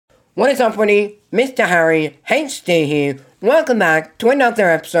What is up, buddy? MrHarry HD here. Welcome back to another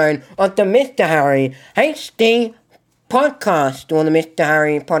episode of the MrHarry HD Podcast, or the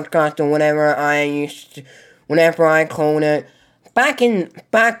MrHarry Podcast, or whatever I called it. Back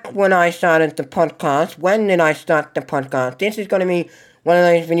when I started the podcast. When did I start the podcast? This is gonna be one of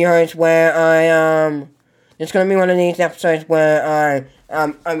those videos where it's gonna be one of these episodes where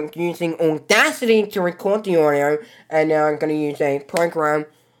I'm using Audacity to record the audio, and now I'm gonna use a program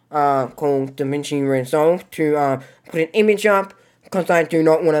called DaVinci Resolve to put an image up, because I do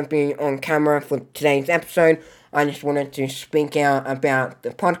not want to be on camera for today's episode. I just wanted to speak out about the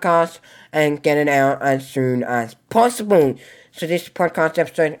podcast and get it out as soon as possible. So this podcast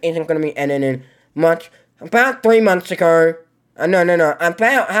episode isn't going to be edited much. About 3 months ago,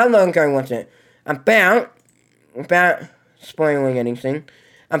 about, how long ago was it? About, spoiling anything,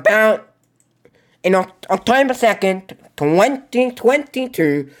 in October 2nd,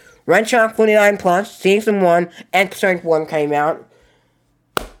 2022, Red Shark 49 Plus, Season 1, Episode 1 came out.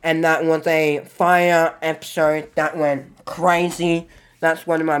 And that was a fire episode that went crazy. That's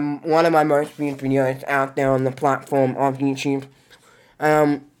one of my most viewed videos out there on the platform of YouTube.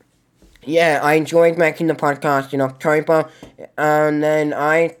 Yeah, I enjoyed making the podcast in October. And then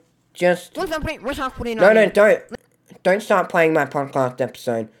I just... Don't start playing my podcast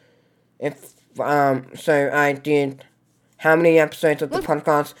episode. So I did how many episodes of the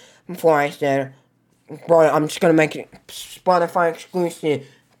podcast before I said, bro, I'm just gonna make it Spotify exclusive.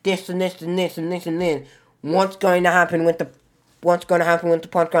 This and this and this and this and this. What's going to happen with the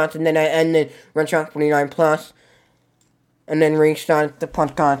podcast? And then I ended Red Shark 49 Plus, and then restarted the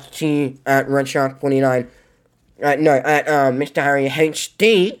podcast at Red Shark 49. At MrHarry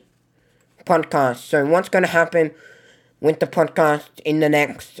HD Podcast. So what's going to happen with the podcast in the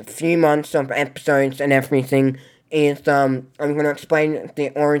next few months of episodes and everything is I'm going to explain the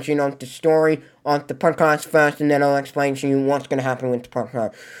origin of the story of the podcast first, and then I'll explain to you what's going to happen with the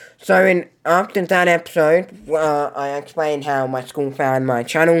podcast. So after that episode, I explained how my school found my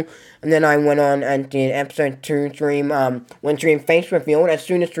channel, and then I went on and did episode 2, when Dream Face revealed. As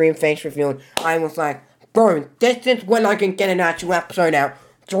soon as Dream Face revealed, I was like, bro, this is when I can get an actual episode out.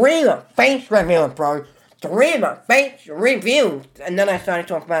 Dream Face revealed, bro. Dream Face revealed. And then I started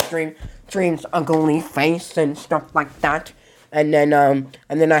talking about Dream's ugly face and stuff like that. And then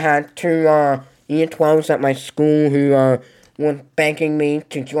I had 2 year 12s at my school who were begging me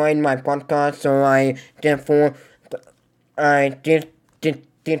to join my podcast, so I did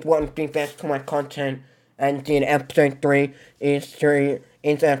what would be best for my content, and did episode 3 is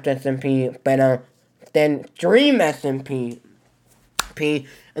FSMP better than Dream SMP.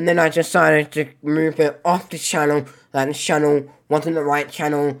 And then I decided to move it off the channel, that the channel wasn't the right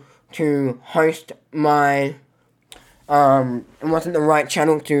channel to host my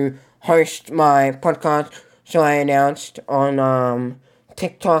podcast, so I announced on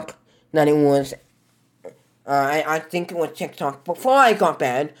TikTok that it was, I think it was TikTok, before I got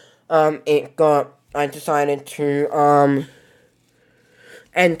banned. I decided to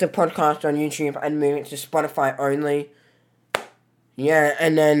end the podcast on YouTube and move it to Spotify only. Yeah,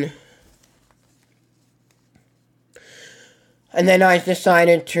 and then I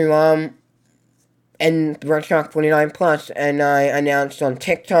decided to end Red Shark 49 Plus, and I announced on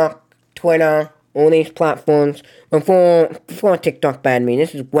TikTok, Twitter, all these platforms before TikTok banned me.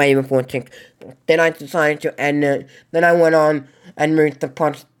 This is way before TikTok. Then I decided to end it. Then I went on and did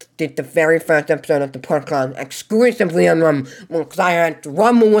the very first episode of the podcast exclusively on Rumble, because I had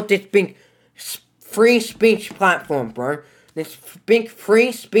Rumble with this big free speech platform, bro. This big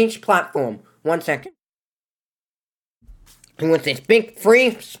free speech platform. 1 second. And with this big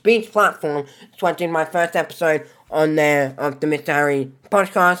free speech platform, so I did my first episode on there of the MrHarry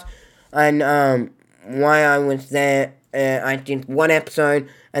Podcast. And while I was there, I did 1 episode,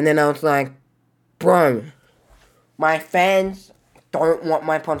 and then I was like, bro, my fans don't want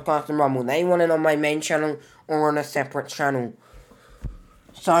my podcast on Rumble. They want it on my main channel or on a separate channel.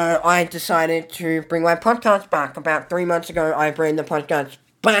 So I decided to bring my podcast back. About 3 months ago, I brought the podcast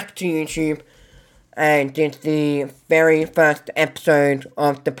back to YouTube and did the very first episode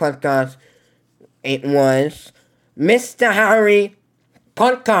of the podcast. It was MrHarry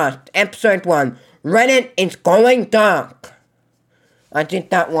Podcast Episode 1. Reddit is going dark. I did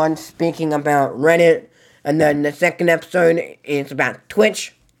that one speaking about Reddit. And then the second episode is about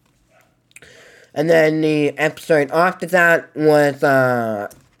Twitch. And then the episode after that was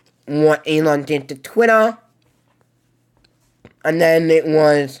what Elon did to Twitter. And then it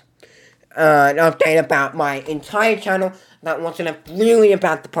was an update about my entire channel. That wasn't really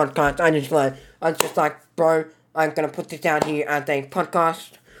about the podcast. I was just like, bro, I'm gonna put this out here as a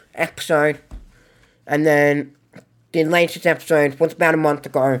podcast. episode. And then the latest episode was about a month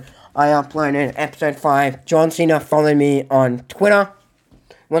ago. I uploaded episode 5. John Cena followed me on Twitter.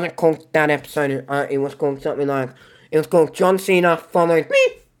 Wasn't called that episode. It was called something like... It was called John Cena followed me.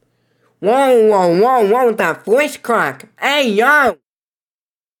 Whoa with that voice crack. Hey, yo!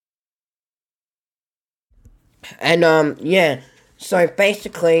 And, yeah. So,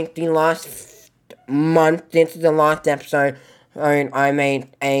 basically, the last month, this is the last episode, I made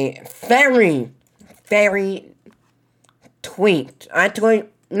a very tweet.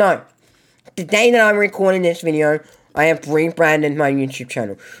 No. The day that I'm recording this video, I have rebranded my YouTube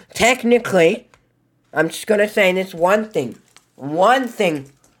channel. Technically, I'm just gonna say this one thing.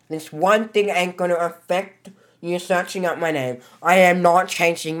 This one thing ain't gonna affect you searching up my name. I am not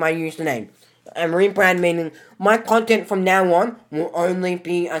changing my username. And rebrand meaning my content from now on will only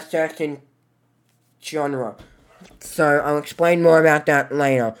be a certain genre. So I'll explain more about that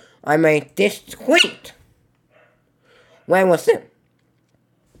later. I made this tweet. Where was it?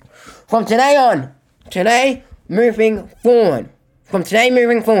 From today moving forward,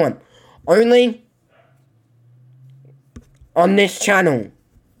 only on this channel,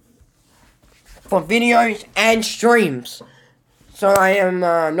 for videos and streams. So I am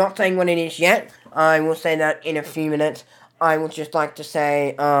not saying what it is yet. I will say that in a few minutes. I would just like to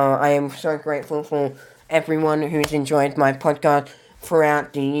say I am so grateful for everyone who's enjoyed my podcast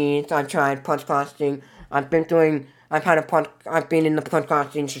throughout the years. I've tried podcasting. I've been in the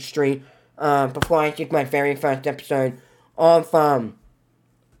podcast industry before I did my very first episode of MrHarry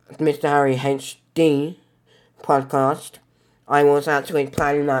HD podcast. I was actually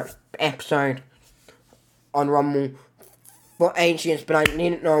planning that episode on Rumble for ages, but I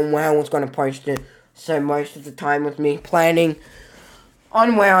didn't know where I was going to post it. So most of the time was me planning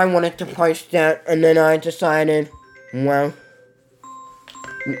on where I wanted to post it, and then I decided, well,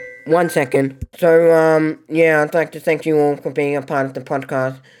 1 second. So, yeah, I'd like to thank you all for being a part of the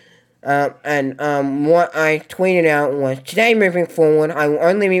podcast. What I tweeted out was, today moving forward, I will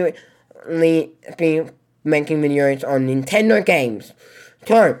only be making videos on Nintendo games.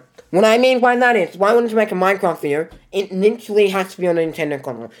 So, what I mean by that is, if I wanted to make a Minecraft video, it literally has to be on a Nintendo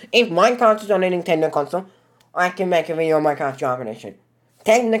console. If Minecraft is on a Nintendo console, I can make a video on Minecraft Java Edition.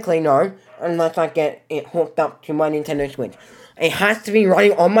 Technically, no, unless I get it hooked up to my Nintendo Switch. It has to be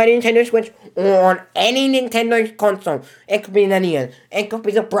running on my Nintendo Switch or on any Nintendo console. It could be any other. It could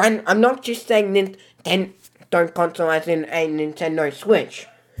be the brand. I'm not just saying Nintendo console as in a Nintendo Switch.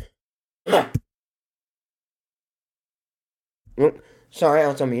 Sorry, I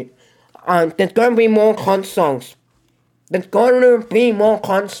was on mute. There's going to be more consoles. Nintendo's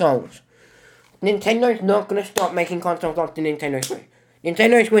not going to stop making consoles off the Nintendo Switch.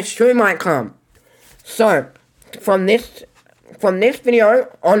 Nintendo Switch 2 might come. So, from this video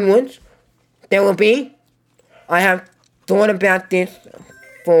onwards, there will be... I have thought about this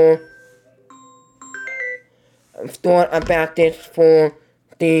for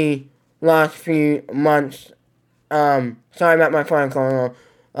the last few months. Sorry about my phone call.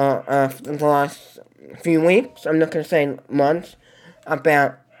 The last few weeks, I'm not going to say months,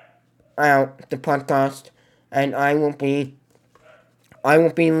 about the podcast, and I will be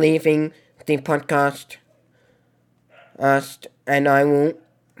leaving the podcast, and I will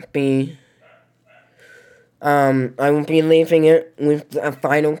be leaving it with the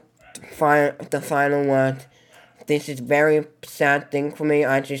final word. This is a very sad thing for me.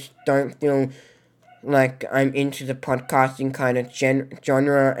 I just don't feel like I'm into the podcasting kind of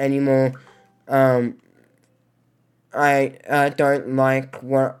genre anymore. I don't like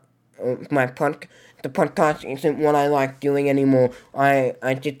what the podcast isn't what I like doing anymore. I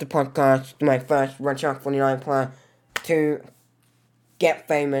did the podcast, my first Red Shark 49 player, to get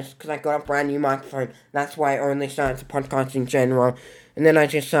famous, because I got a brand new microphone. That's why I only started the podcast in general. And then I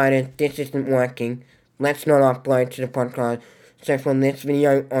decided, this isn't working. Let's not upload to the podcast. So from this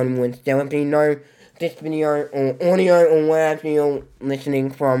video onwards, there will be no... this video or audio or wherever you're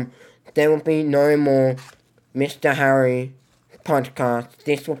listening from, there will be no more MrHarry Podcast.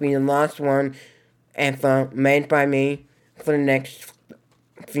 This will be the last one ever made by me for the next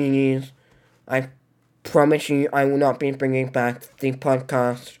few years. I promise you I will not be bringing back the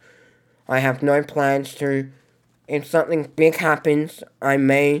podcast. I have no plans to. If something big happens, I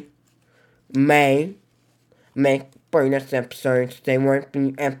may make bonus episodes. There won't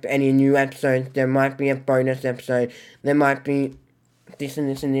be any new episodes. There might be a bonus episode. There might be this and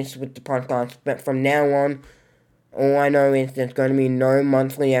this and this with the podcast. But from now on, all I know is there's going to be no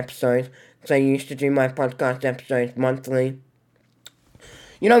monthly episodes. So I used to do my podcast episodes monthly.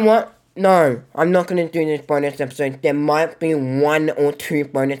 You know what? No, I'm not going to do this bonus episode. There might be 1 or 2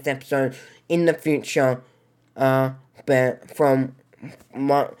 bonus episodes in the future, but from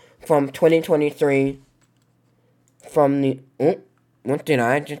 2023, what did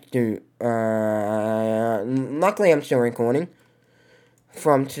I just do? Luckily I'm still recording.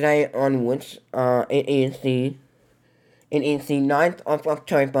 From today onwards, it is the 9th of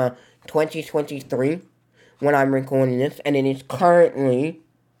October, 2023, when I'm recording this, and it is currently,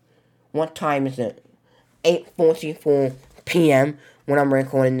 what time is it? 8:44 p.m. when I'm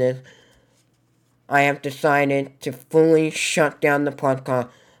recording this. I have decided to fully shut down the podcast.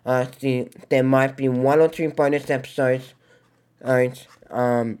 There might be 1 or 2 bonus episodes, but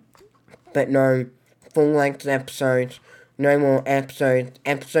no full-length episodes, no more episodes.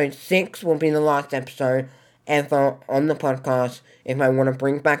 Episode 6 will be the last episode ever on the podcast. If I want to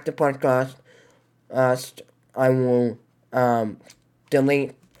bring back the podcast, I will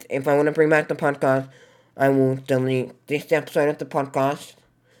delete. If I want to bring back the podcast, I will delete this episode of the podcast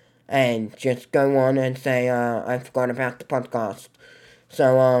and just go on and say I forgot about the podcast.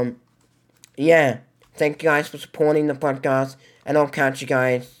 So yeah, thank you guys for supporting the podcast, and I'll catch you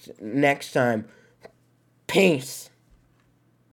guys next time. Peace.